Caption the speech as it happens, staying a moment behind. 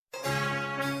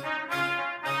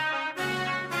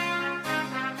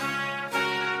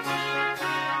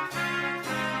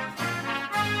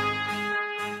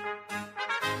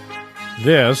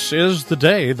This is the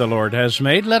day the Lord has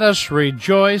made. Let us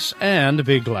rejoice and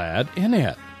be glad in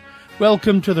it.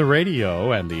 Welcome to the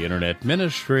radio and the internet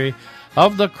ministry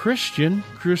of the Christian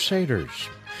Crusaders.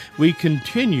 We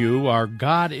continue our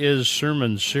God Is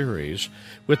sermon series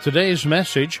with today's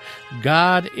message,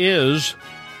 God is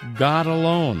God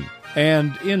alone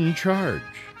and in charge.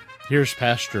 Here's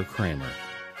Pastor Kramer.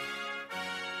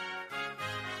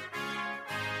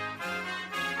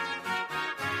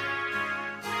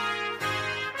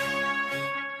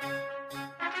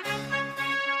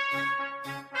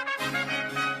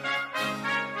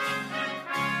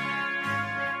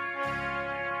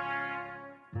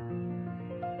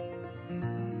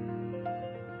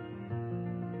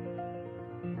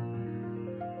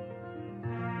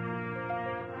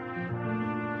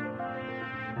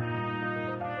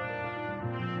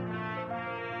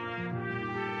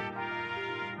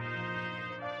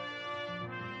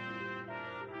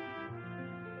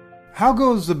 How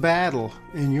goes the battle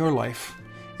in your life?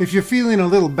 If you're feeling a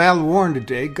little battle-worn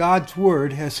today, God's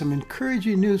Word has some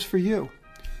encouraging news for you.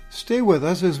 Stay with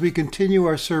us as we continue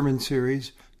our sermon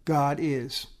series, God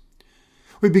Is.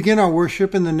 We begin our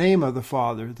worship in the name of the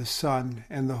Father, the Son,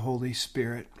 and the Holy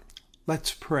Spirit.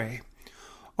 Let's pray.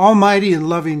 Almighty and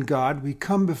loving God, we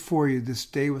come before you this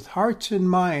day with hearts and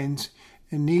minds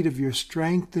in need of your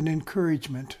strength and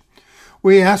encouragement.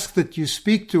 We ask that you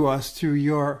speak to us through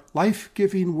your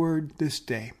life-giving word this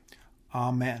day.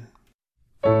 Amen.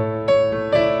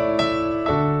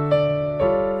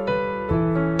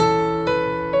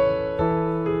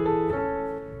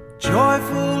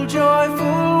 Joyful,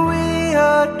 joyful, we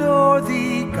adore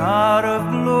thee, God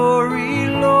of glory,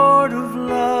 Lord of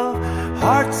love.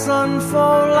 Hearts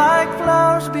unfold like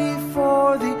flowers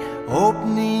before thee,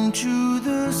 opening to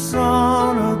the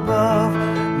sun above.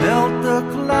 Melt the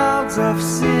clouds of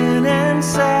sin and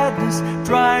sadness,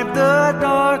 drive the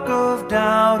dark of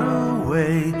doubt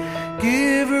away.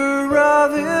 Giver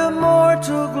of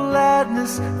immortal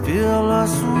gladness, fill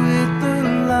us with the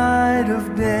light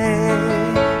of day.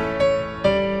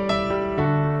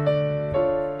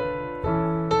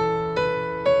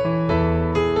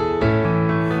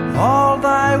 All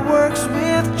thy works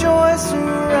with joy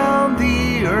surround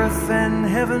thee, earth and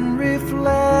heaven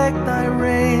reflect thy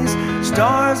rays.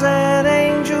 Stars and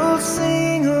angels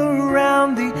sing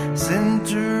around thee,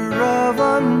 center of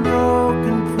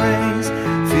unbroken praise.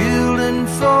 Field and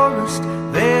forest,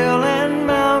 vale and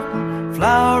mountain,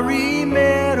 flowery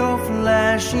meadow,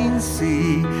 flashing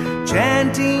sea,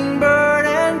 chanting bird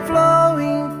and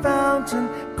flowing fountain,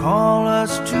 call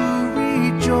us to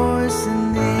rejoice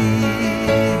in thee.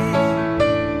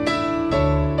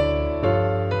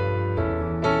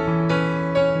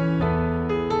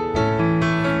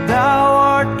 Thou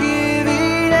art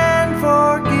giving and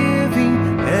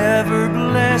forgiving, ever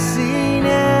blessing,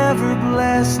 ever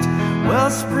blessed,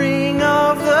 wellspring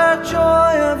of the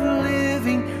joy of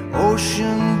living,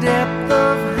 ocean depth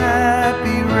of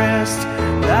happy rest.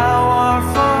 Thou our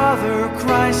Father,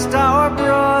 Christ our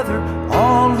brother,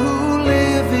 all who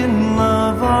live in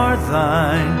love are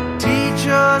thine. Teach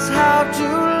us how to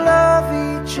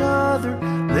love each other,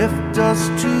 lift us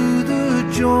to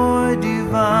the joy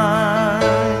divine.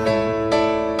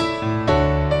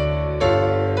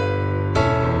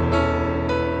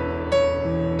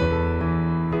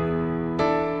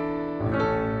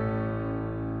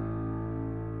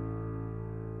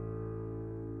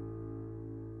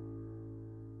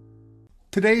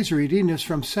 Today's reading is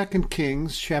from 2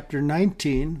 Kings chapter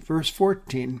 19, verse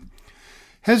 14.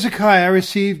 Hezekiah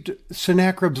received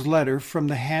Sennacherib's letter from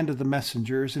the hand of the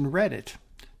messengers and read it.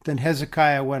 Then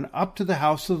Hezekiah went up to the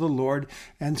house of the Lord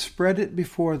and spread it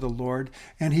before the Lord,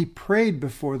 and he prayed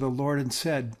before the Lord and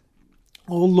said,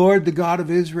 O Lord, the God of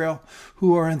Israel,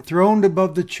 who are enthroned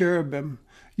above the cherubim,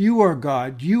 you are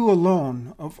God, you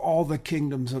alone, of all the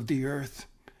kingdoms of the earth.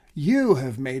 You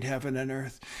have made heaven and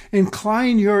earth.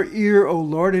 Incline your ear, O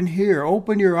Lord, and hear.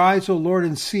 Open your eyes, O Lord,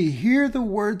 and see. Hear the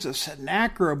words of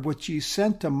Sennacherib, which ye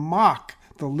sent to mock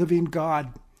the living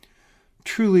God.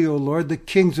 Truly, O Lord, the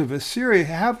kings of Assyria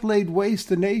have laid waste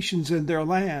the nations and their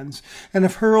lands, and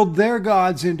have hurled their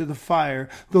gods into the fire,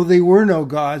 though they were no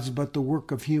gods, but the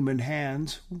work of human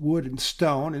hands, wood and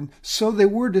stone, and so they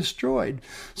were destroyed.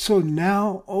 So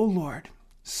now, O Lord,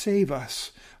 save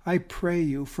us, I pray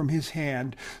you, from his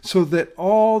hand, so that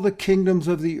all the kingdoms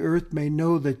of the earth may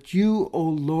know that you, O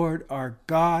Lord, are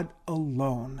God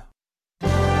alone. The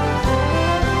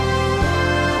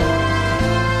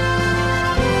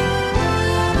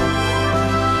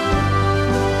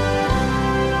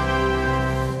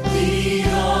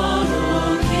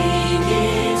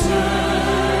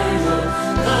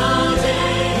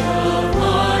day of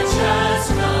March has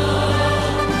come.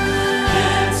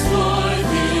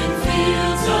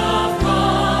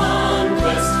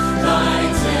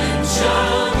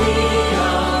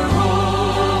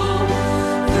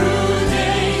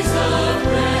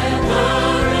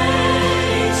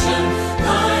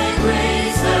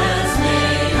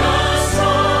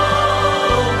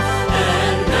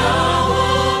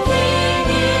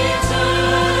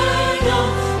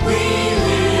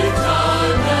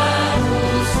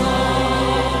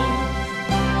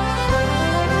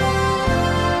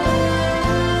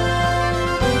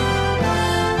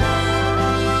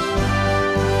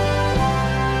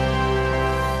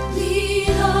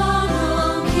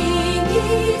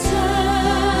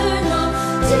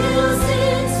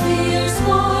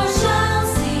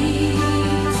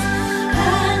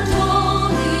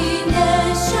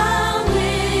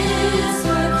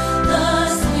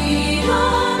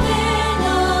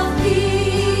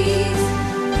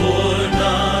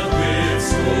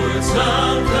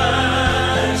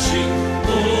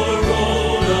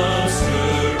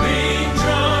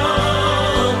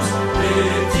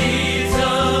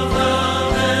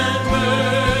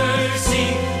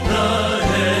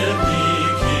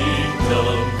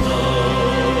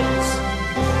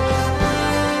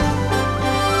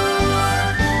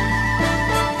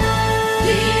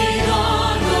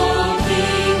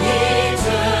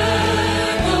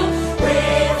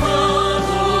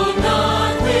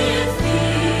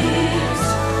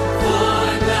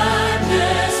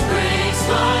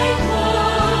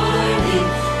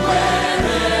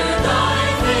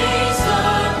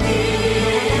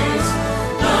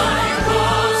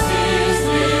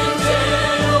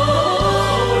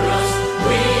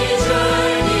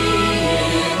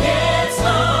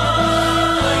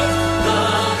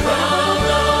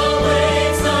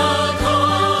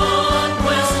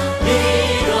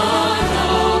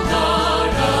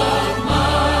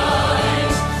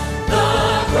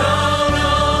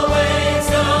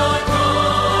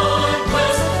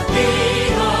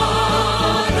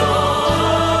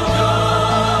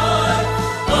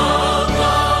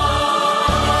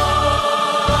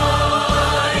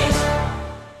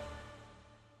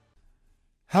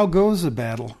 how goes the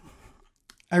battle?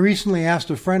 I recently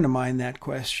asked a friend of mine that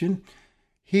question.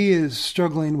 He is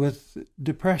struggling with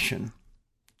depression,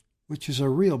 which is a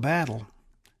real battle.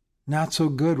 Not so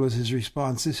good was his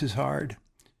response. This is hard.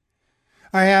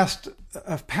 I asked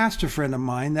a pastor friend of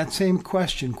mine that same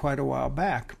question quite a while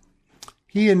back.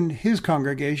 He and his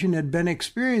congregation had been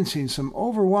experiencing some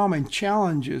overwhelming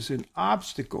challenges and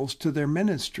obstacles to their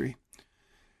ministry.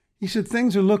 He said,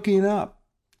 things are looking up.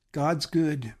 God's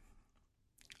good.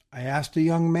 I asked a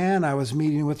young man I was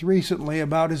meeting with recently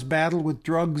about his battle with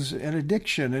drugs and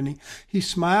addiction, and he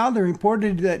smiled and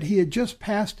reported that he had just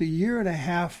passed 1.5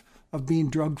 years of being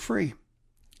drug-free,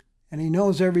 and he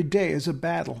knows every day is a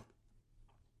battle.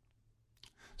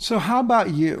 So how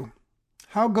about you?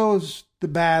 How goes the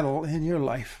battle in your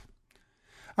life?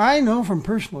 I know from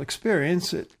personal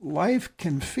experience that life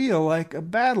can feel like a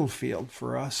battlefield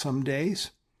for us some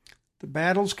days. The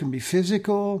battles can be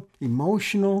physical,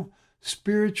 emotional,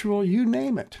 spiritual, you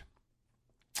name it.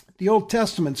 The Old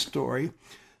Testament story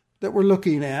that we're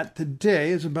looking at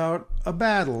today is about a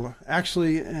battle,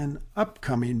 actually an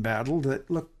upcoming battle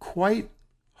that looked quite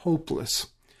hopeless.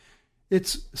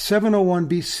 It's 701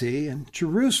 BC, and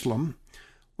Jerusalem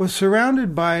was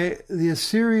surrounded by the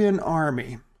Assyrian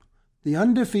army, the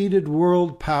undefeated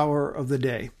world power of the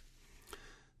day.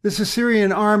 This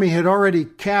Assyrian army had already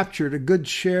captured a good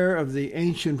share of the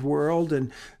ancient world,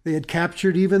 and they had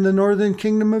captured even the northern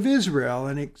kingdom of Israel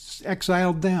and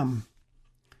exiled them.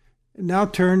 It now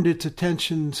turned its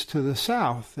attentions to the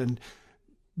south and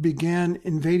began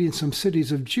invading some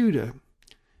cities of Judah.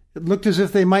 It looked as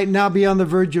if they might now be on the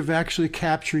verge of actually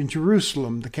capturing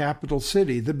Jerusalem, the capital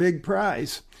city, the big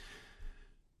prize.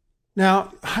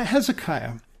 Now,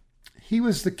 Hezekiah, he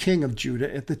was the king of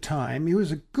Judah at the time. He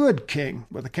was a good king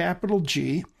with a capital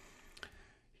G.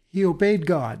 He obeyed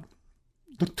God,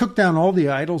 took down all the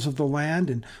idols of the land,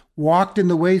 and walked in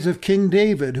the ways of King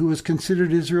David, who was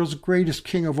considered Israel's greatest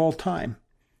king of all time.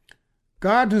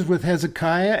 God was with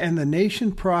Hezekiah, and the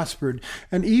nation prospered.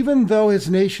 And even though his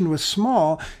nation was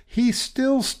small, he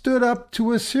still stood up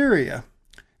to Assyria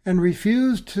and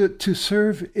refused to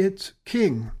serve its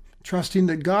king, trusting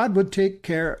that God would take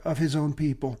care of his own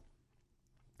people.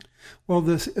 Well,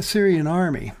 the Assyrian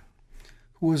army,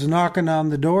 who was knocking on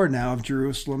the door now of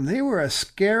Jerusalem, they were a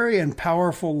scary and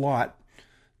powerful lot,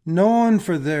 known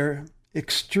for their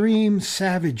extreme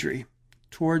savagery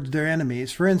towards their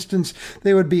enemies. For instance,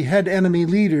 they would behead enemy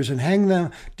leaders and hang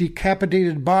them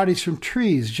decapitated bodies from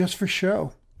trees just for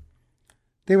show.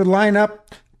 They would line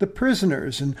up the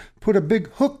prisoners and put a big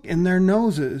hook in their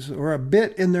noses or a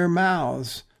bit in their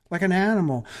mouths, like an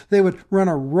animal. They would run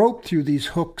a rope through these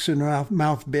hooks and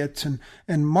mouth bits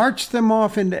and march them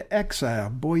off into exile.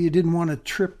 Boy, you didn't want to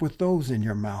trip with those in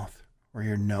your mouth or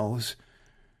your nose.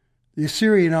 The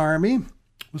Assyrian army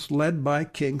was led by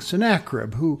King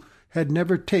Sennacherib, who had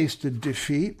never tasted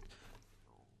defeat.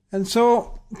 And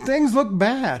so things looked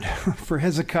bad for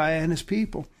Hezekiah and his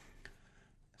people.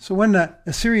 So when the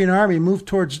Assyrian army moved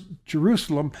towards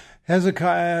Jerusalem,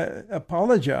 Hezekiah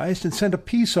apologized and sent a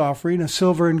peace offering of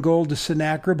silver and gold to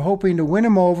Sennacherib, hoping to win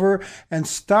him over and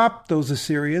stop those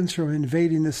Assyrians from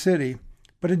invading the city.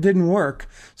 But it didn't work.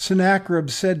 Sennacherib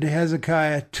said to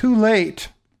Hezekiah, "Too late.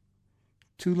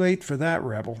 Too late for that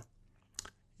rebel."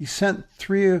 He sent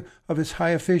 3 of his high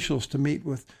officials to meet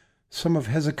with some of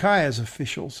Hezekiah's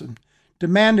officials and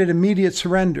demanded immediate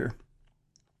surrender.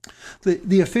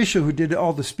 The official who did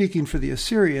all the speaking for the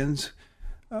Assyrians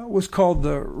was called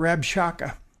the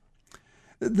Rabshakeh.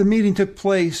 The meeting took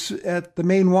place at the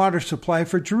main water supply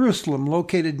for Jerusalem,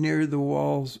 located near the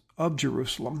walls of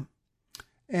Jerusalem.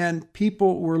 And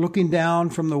people were looking down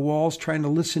from the walls trying to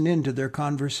listen in to their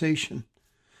conversation.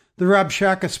 The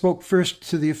Rabshakeh spoke first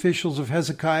to the officials of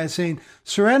Hezekiah, saying,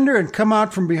 "Surrender and come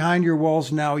out from behind your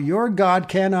walls now. Your God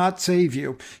cannot save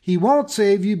you. He won't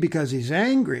save you because he's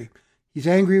angry. He's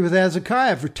angry with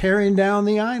Hezekiah for tearing down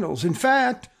the idols. In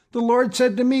fact, the Lord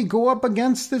said to me, 'Go up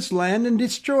against this land and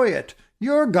destroy it.'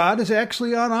 Your God is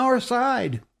actually on our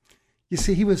side." You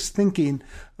see, he was thinking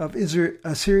of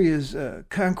Assyria's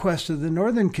conquest of the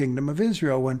northern kingdom of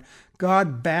Israel when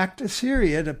God backed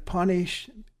Assyria to punish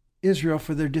Israel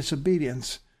for their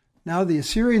disobedience. Now the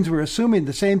Assyrians were assuming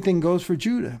the same thing goes for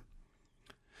Judah.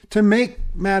 To make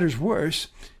matters worse,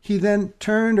 he then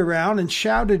turned around and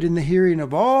shouted in the hearing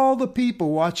of all the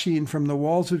people watching from the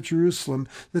walls of Jerusalem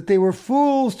that they were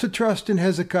fools to trust in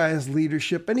Hezekiah's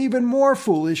leadership, and even more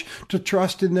foolish to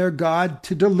trust in their God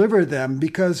to deliver them,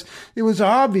 because it was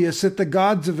obvious that the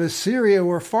gods of Assyria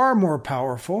were far more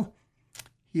powerful.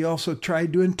 He also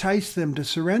tried to entice them to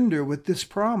surrender with this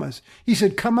promise. He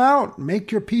said, "Come out,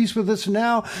 make your peace with us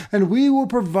now, and we will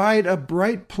provide a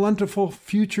bright, plentiful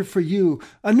future for you,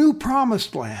 a new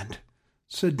promised land."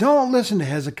 So don't listen to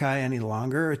Hezekiah any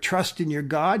longer or trust in your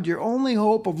God. Your only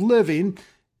hope of living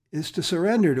is to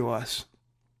surrender to us.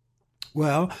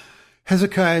 Well,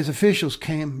 Hezekiah's officials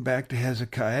came back to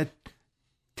Hezekiah,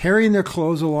 tearing their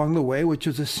clothes along the way, which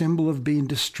was a symbol of being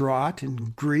distraught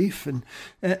and grief, and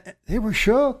they were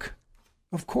shook.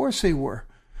 Of course they were.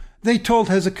 They told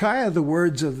Hezekiah the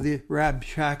words of the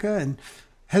Rabshakeh, and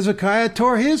Hezekiah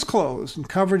tore his clothes and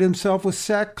covered himself with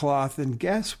sackcloth, and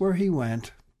guess where he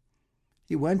went?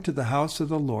 He went to the house of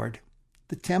the Lord,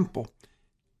 the temple.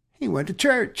 He went to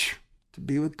church to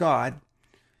be with God.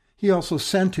 He also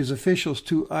sent his officials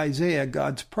to Isaiah,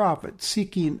 God's prophet,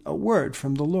 seeking a word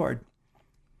from the Lord.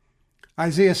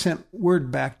 Isaiah sent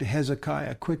word back to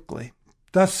Hezekiah quickly.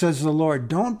 "Thus says the Lord,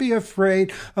 don't be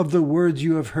afraid of the words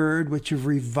you have heard, which have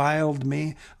reviled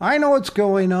me. I know what's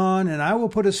going on, and I will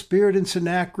put a spirit in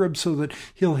Sennacherib so that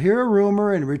he'll hear a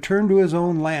rumor and return to his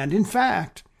own land. In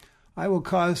fact, I will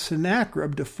cause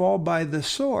Sennacherib to fall by the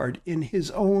sword in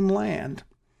his own land."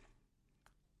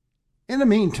 In the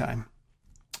meantime,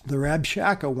 the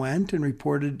Rabshakeh went and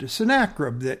reported to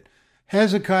Sennacherib that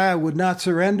Hezekiah would not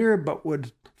surrender, but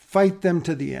would fight them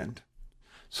to the end.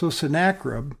 So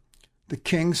Sennacherib, the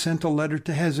king, sent a letter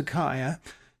to Hezekiah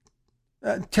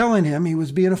telling him he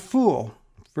was being a fool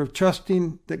for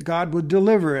trusting that God would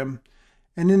deliver him.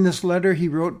 And in this letter he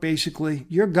wrote basically,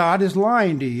 "Your God is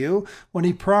lying to you when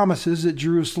he promises that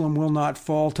Jerusalem will not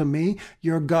fall to me.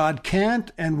 Your God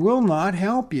can't and will not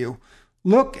help you.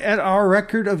 Look at our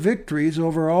record of victories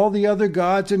over all the other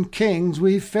gods and kings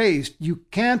we've faced. You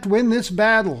can't win this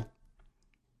battle."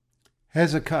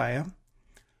 Hezekiah,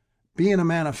 being a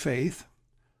man of faith,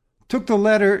 took the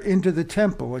letter into the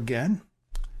temple again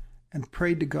and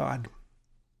prayed to God.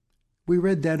 We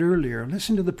read that earlier.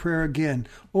 Listen to the prayer again.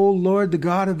 "O Lord, the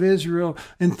God of Israel,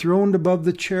 enthroned above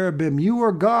the cherubim, you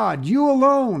are God, you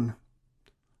alone.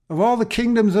 Of all the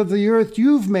kingdoms of the earth,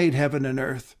 you've made heaven and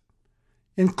earth.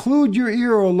 Include your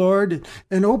ear, O Lord,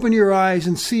 and open your eyes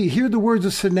and see. Hear the words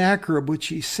of Sennacherib, which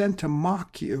he sent to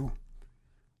mock you.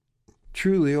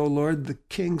 Truly, O Lord, the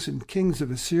kings and kings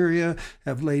of Assyria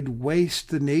have laid waste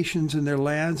the nations and their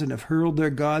lands and have hurled their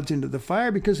gods into the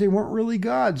fire because they weren't really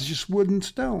gods, just wood and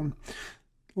stone.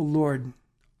 O Lord,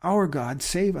 our God,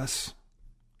 save us.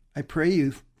 I pray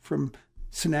you from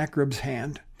Sennacherib's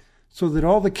hand, so that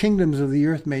all the kingdoms of the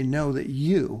earth may know that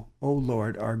you, O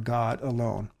Lord, are God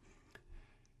alone."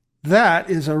 That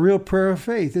is a real prayer of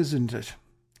faith, isn't it?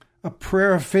 A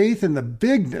prayer of faith in the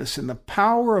bigness and the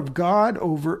power of God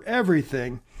over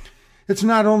everything. It's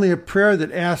not only a prayer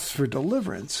that asks for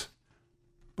deliverance,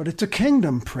 but it's a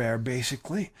kingdom prayer,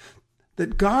 basically,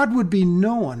 that God would be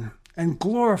known and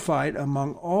glorified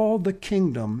among all the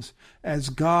kingdoms as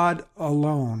God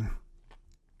alone.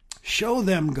 Show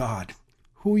them, God,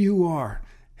 who you are,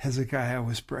 Hezekiah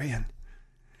was praying.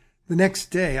 The next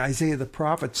day, Isaiah the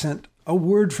prophet sent a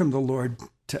word from the Lord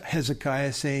to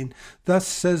Hezekiah, saying, "Thus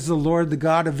says the Lord, the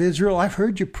God of Israel, I've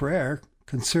heard your prayer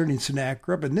concerning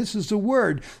Sennacherib, and this is the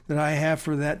word that I have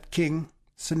for that king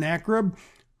Sennacherib.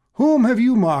 Whom have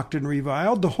you mocked and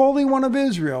reviled? The Holy One of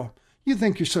Israel. You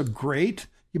think you're so great.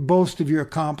 You boast of your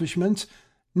accomplishments.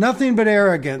 Nothing but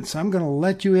arrogance. I'm going to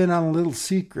let you in on a little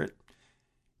secret.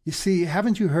 You see,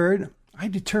 haven't you heard? I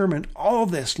determined all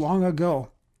this long ago.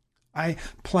 I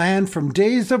planned from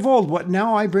days of old what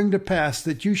now I bring to pass,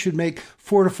 that you should make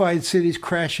fortified cities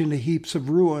crash into heaps of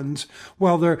ruins,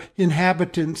 while their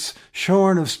inhabitants,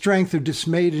 shorn of strength, are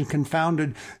dismayed and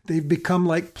confounded. They've become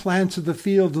like plants of the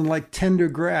field and like tender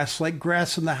grass, like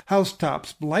grass on the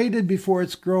housetops, blighted before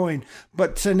it's growing.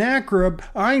 But Sennacherib,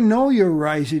 I know you're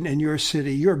rising in your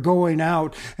city. You're going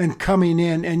out and coming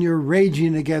in, and you're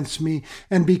raging against me.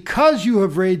 And because you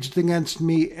have raged against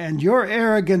me, and your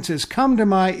arrogance has come to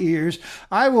my ears,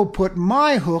 I will put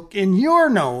my hook in your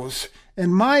nose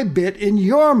and my bit in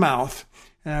your mouth,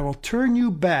 and I will turn you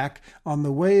back on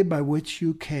the way by which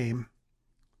you came.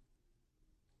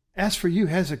 As for you,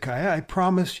 Hezekiah, I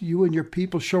promise you and your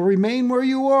people shall remain where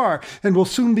you are, and will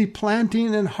soon be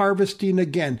planting and harvesting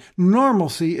again.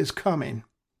 Normalcy is coming.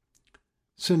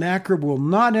 Sennacherib will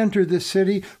not enter this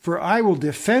city, for I will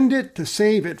defend it to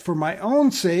save it for my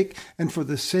own sake and for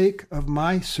the sake of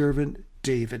my servant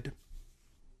David."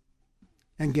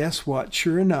 And guess what?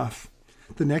 Sure enough,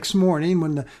 the next morning,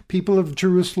 when the people of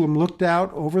Jerusalem looked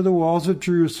out over the walls of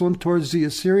Jerusalem towards the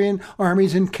Assyrian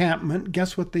army's encampment,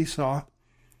 guess what they saw?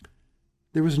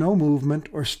 There was no movement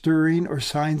or stirring or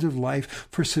signs of life,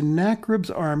 for Sennacherib's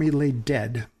army lay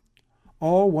dead.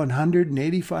 all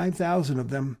 185,000 of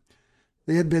them.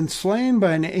 They had been slain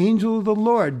by an angel of the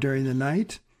Lord during the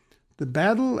night. The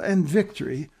battle and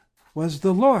victory was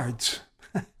the Lord's.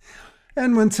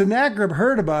 And when Sennacherib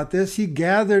heard about this, he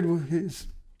gathered his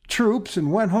troops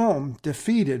and went home,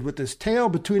 defeated, with his tail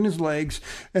between his legs.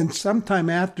 And sometime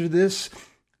after this,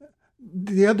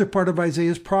 the other part of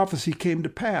Isaiah's prophecy came to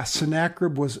pass.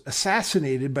 Sennacherib was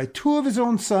assassinated by 2 of his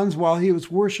own sons while he was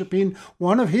worshiping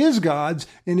one of his gods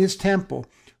in his temple,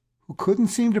 who couldn't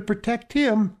seem to protect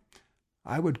him.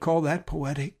 I would call that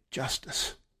poetic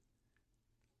justice.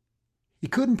 He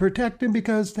couldn't protect him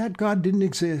because that God didn't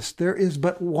exist. There is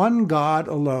but one God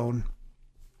alone.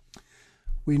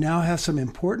 We now have some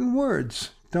important words,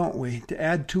 don't we, to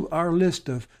add to our list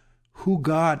of who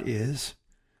God is.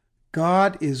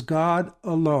 God is God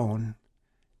alone,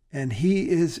 and he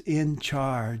is in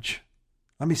charge.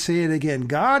 Let me say it again.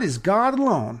 God is God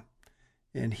alone,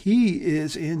 and he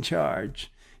is in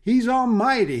charge. He's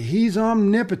almighty. He's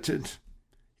omnipotent.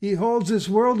 He holds this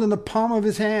world in the palm of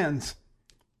his hands.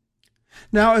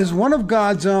 Now, as one of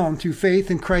God's own through faith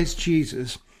in Christ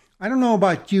Jesus, I don't know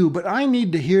about you, but I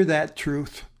need to hear that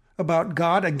truth about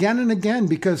God again and again,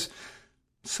 because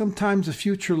sometimes the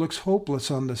future looks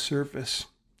hopeless on the surface.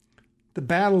 The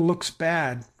battle looks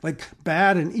bad, like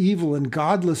bad and evil and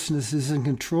godlessness is in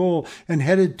control and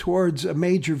headed towards a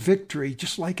major victory,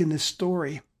 just like in this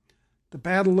story. The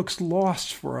battle looks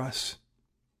lost for us.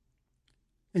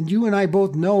 And you and I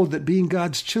both know that being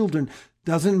God's children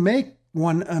doesn't make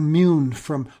one immune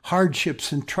from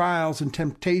hardships and trials and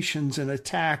temptations and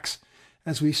attacks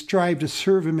as we strive to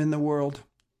serve him in the world.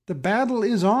 The battle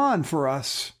is on for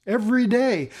us. Every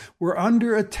day we're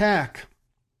under attack.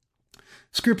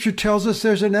 Scripture tells us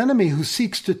there's an enemy who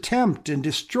seeks to tempt and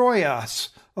destroy us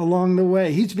along the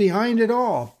way. He's behind it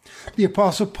all. The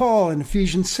Apostle Paul in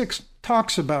Ephesians 6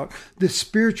 talks about this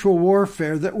spiritual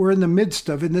warfare that we're in the midst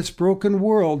of in this broken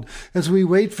world as we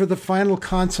wait for the final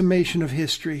consummation of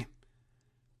history.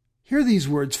 Hear these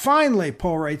words. Finally,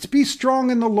 Paul writes, be strong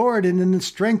in the Lord and in the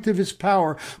strength of his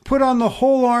power. Put on the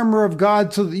whole armor of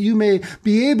God so that you may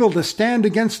be able to stand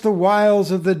against the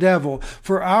wiles of the devil.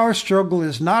 For our struggle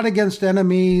is not against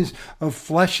enemies of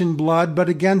flesh and blood, but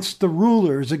against the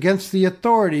rulers, against the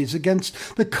authorities,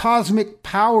 against the cosmic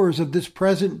powers of this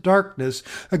present darkness,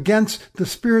 against the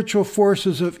spiritual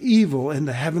forces of evil in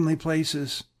the heavenly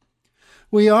places.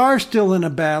 We are still in a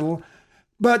battle,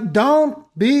 but don't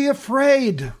be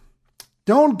afraid.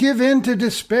 Don't give in to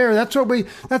despair.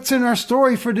 That's in our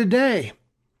story for today.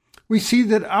 We see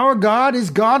that our God is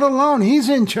God alone. He's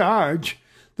in charge.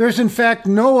 There's in fact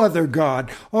no other God.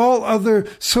 All other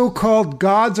so-called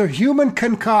gods are human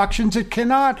concoctions that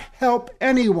cannot help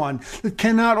anyone, that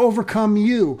cannot overcome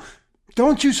you.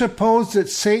 Don't you suppose that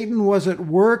Satan was at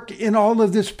work in all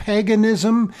of this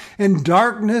paganism and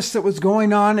darkness that was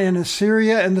going on in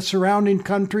Assyria and the surrounding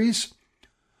countries?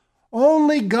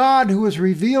 Only God, who has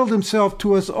revealed himself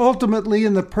to us ultimately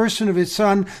in the person of his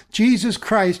Son, Jesus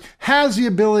Christ, has the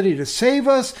ability to save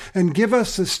us and give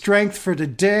us the strength for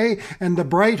today and the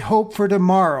bright hope for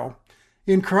tomorrow.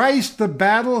 In Christ, the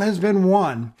battle has been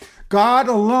won. God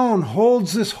alone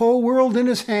holds this whole world in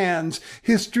his hands.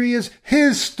 History is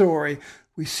his story.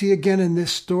 We see again in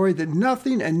this story that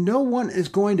nothing and no one is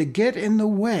going to get in the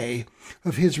way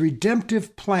of his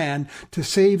redemptive plan to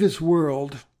save his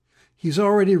world. He's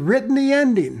already written the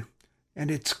ending,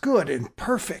 and it's good and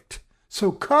perfect.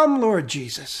 So come, Lord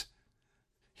Jesus.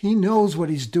 He knows what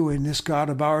he's doing, this God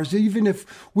of ours, even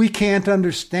if we can't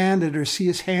understand it or see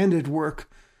his hand at work.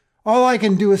 All I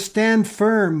can do is stand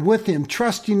firm with him,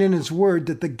 trusting in his word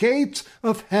that the gates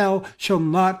of hell shall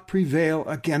not prevail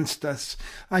against us.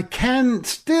 I can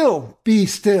still be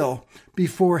still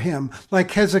before him,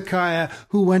 like Hezekiah,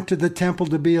 who went to the temple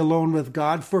to be alone with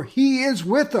God, for he is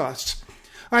with us.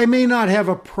 I may not have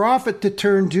a prophet to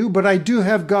turn to, but I do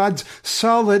have God's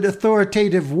solid,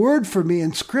 authoritative word for me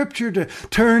in Scripture to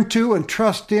turn to and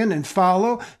trust in and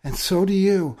follow, and so do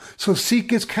you. So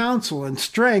seek his counsel and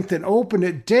strength and open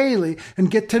it daily and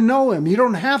get to know him. You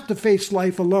don't have to face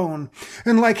life alone.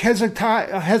 And like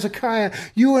Hezekiah,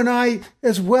 you and I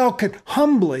as well can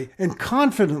humbly and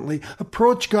confidently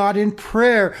approach God in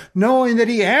prayer, knowing that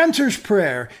he answers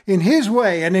prayer in his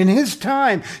way and in his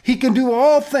time. He can do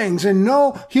all things, and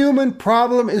no human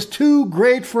problem is too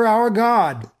great for our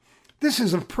God. This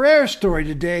is a prayer story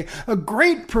today, a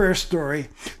great prayer story,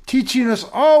 teaching us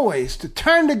always to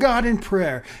turn to God in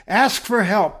prayer, ask for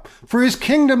help, for his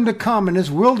kingdom to come and his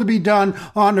will to be done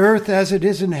on earth as it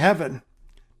is in heaven.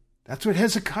 That's what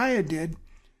Hezekiah did.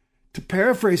 To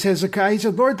paraphrase Hezekiah, he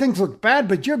said, Lord, things look bad,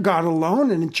 but you're God alone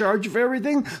and in charge of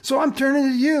everything. So I'm turning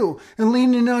to you and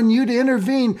leaning on you to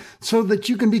intervene so that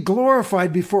you can be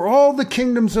glorified before all the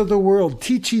kingdoms of the world,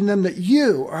 teaching them that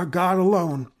you are God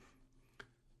alone.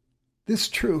 This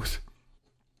truth,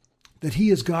 that he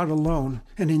is God alone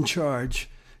and in charge,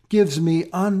 gives me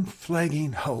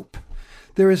unflagging hope.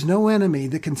 There is no enemy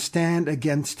that can stand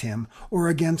against him or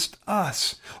against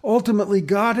us. Ultimately,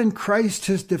 God in Christ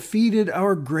has defeated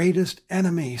our greatest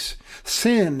enemies,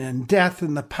 sin and death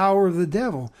and the power of the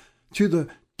devil, through the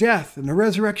death and the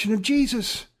resurrection of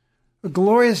Jesus. A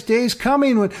glorious day is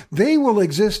coming when they will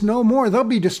exist no more. They'll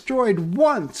be destroyed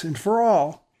once and for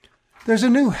all. There's a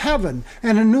new heaven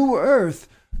and a new earth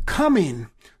coming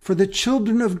for the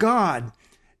children of God.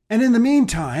 And in the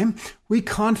meantime, we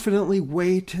confidently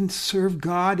wait and serve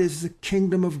God as the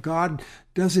kingdom of God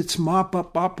does its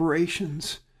mop-up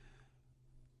operations.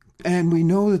 And we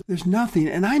know that there's nothing,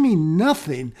 and I mean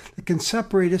nothing, that can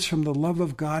separate us from the love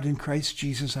of God in Christ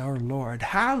Jesus our Lord.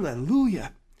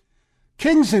 Hallelujah!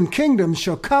 Kings and kingdoms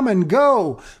shall come and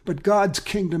go, but God's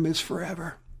kingdom is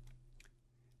forever.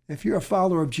 If you're a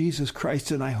follower of Jesus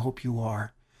Christ, and I hope you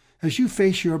are, as you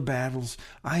face your battles,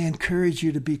 I encourage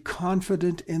you to be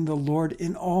confident in the Lord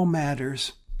in all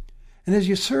matters. And as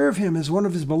you serve him as one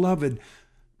of his beloved,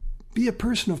 be a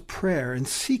person of prayer and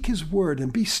seek his word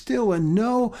and be still and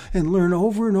know and learn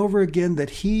over and over again that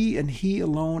he and he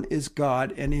alone is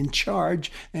God and in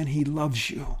charge, and he loves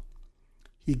you.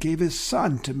 He gave his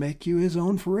son to make you his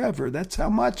own forever. That's how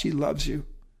much he loves you.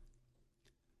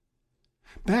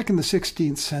 Back in the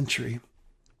 16th century,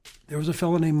 there was a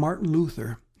fellow named Martin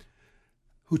Luther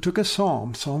who took a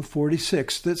psalm, Psalm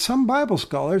 46, that some Bible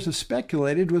scholars have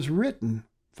speculated was written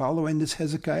following this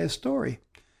Hezekiah story,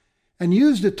 and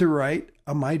used it to write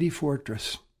A Mighty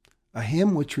Fortress, a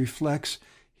hymn which reflects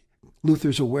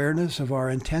Luther's awareness of our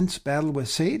intense battle with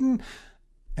Satan,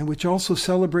 and which also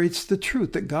celebrates the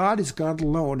truth that God is God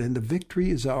alone and the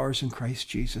victory is ours in Christ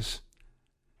Jesus.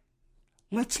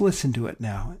 Let's listen to it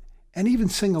now, and even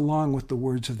sing along with the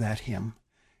words of that hymn,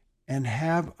 and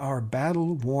have our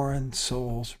battle-worn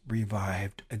souls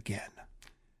revived again.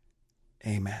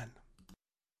 Amen.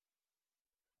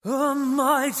 A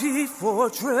mighty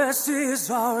fortress is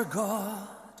our God,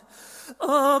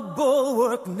 a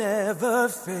bulwark never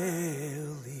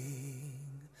failing.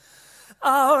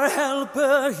 Our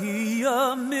helper he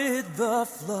amid the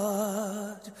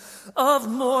flood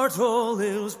of mortal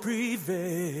ills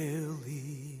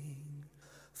prevailing.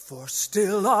 For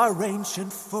still our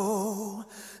ancient foe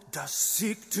does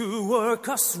seek to work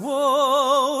us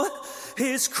woe.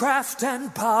 His craft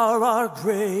and power are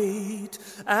great,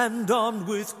 and armed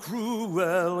with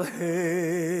cruel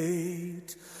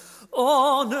hate.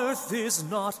 On earth is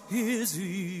not his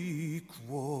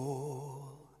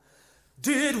equal.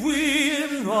 Did we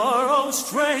in our own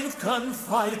strength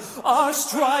confide, our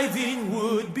striving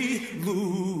would be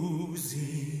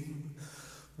losing.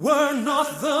 Were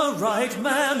not the right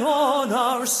man on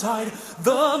our side,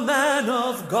 the man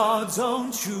of God's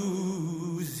own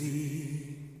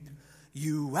choosing.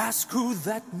 You ask who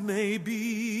that may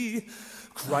be?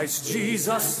 Christ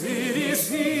Jesus it is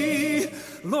he,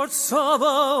 Lord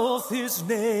Sabaoth his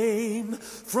name,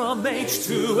 from age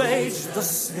to age the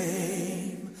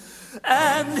same,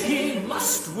 and he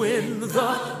must win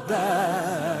the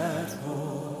battle.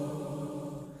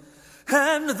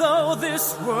 And though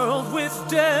this world with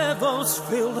devils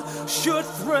filled should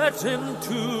threaten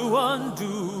to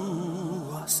undo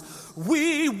us,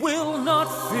 we will not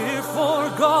fear, for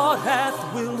God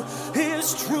hath willed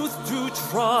his truth to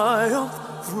triumph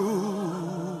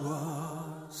through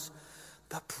us.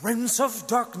 The prince of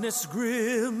darkness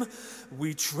grim,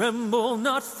 we tremble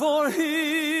not for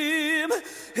him.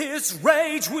 His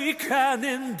rage we can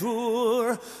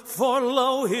endure, for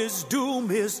lo, his doom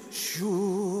is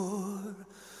sure.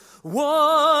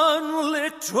 One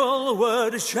little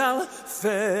word shall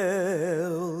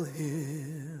fail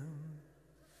him.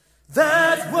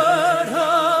 That word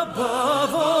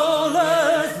above all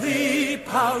earthly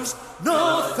powers,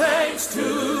 no thanks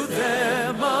to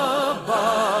them abideth.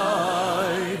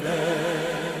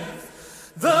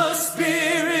 The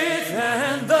Spirit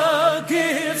and the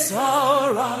gifts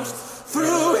are ours,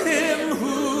 through him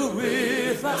who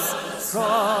with us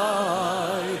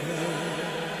sideth.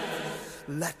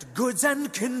 Let goods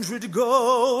and kindred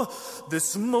go,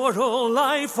 this mortal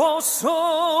life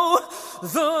also,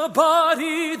 the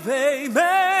body they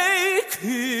may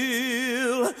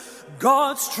kill.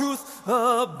 God's truth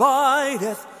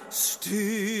abideth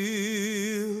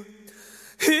still.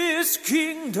 His His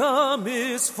kingdom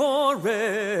is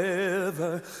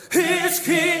forever. His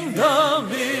kingdom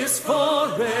is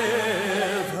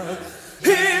forever.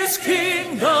 His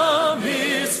kingdom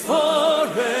is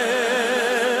forever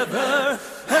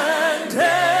and ever.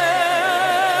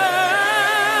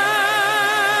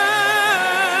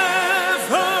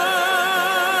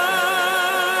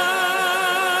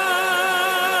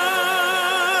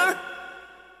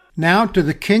 Now to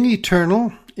the King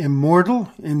eternal,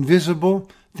 immortal, invisible,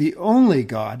 the only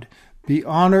God, be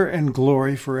honor and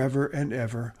glory forever and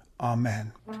ever.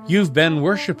 Amen. You've been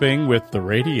worshiping with the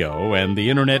radio and the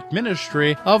internet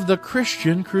ministry of the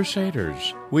Christian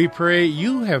Crusaders. We pray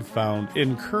you have found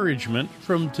encouragement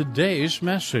from today's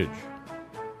message.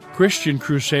 Christian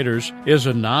Crusaders is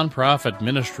a non-profit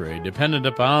ministry dependent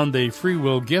upon the free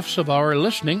will gifts of our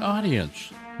listening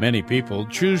audience. Many people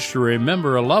choose to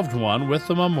remember a loved one with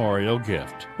a memorial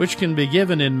gift, which can be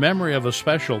given in memory of a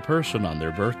special person on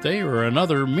their birthday or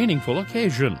another meaningful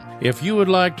occasion. If you would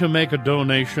like to make a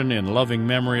donation in loving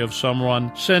memory of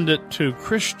someone, send it to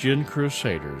Christian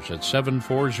Crusaders at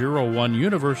 7401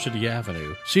 University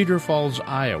Avenue, Cedar Falls,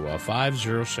 Iowa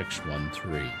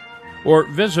 50613. Or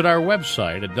visit our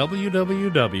website at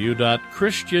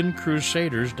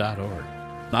www.christiancrusaders.org.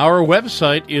 Our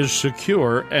website is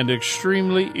secure and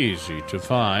extremely easy to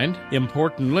find.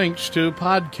 Important links to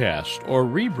podcast or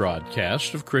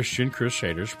rebroadcast of Christian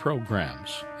Crusaders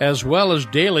programs, as well as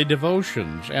daily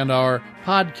devotions and our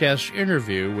podcast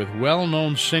interview with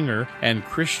well-known singer and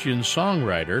Christian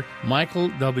songwriter Michael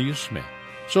W. Smith.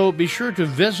 So be sure to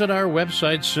visit our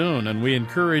website soon, and we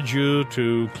encourage you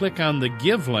to click on the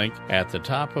Give link at the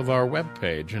top of our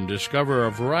webpage and discover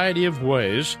a variety of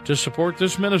ways to support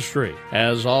this ministry.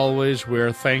 As always,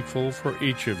 we're thankful for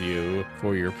each of you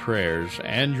for your prayers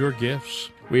and your gifts.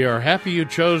 We are happy you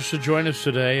chose to join us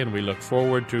today, and we look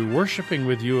forward to worshiping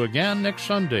with you again next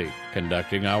Sunday.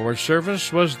 Conducting our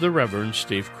service was the Reverend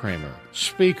Steve Kramer,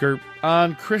 speaker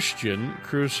on Christian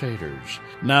Crusaders,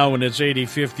 now in its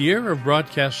 85th year of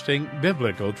broadcasting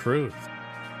biblical truth.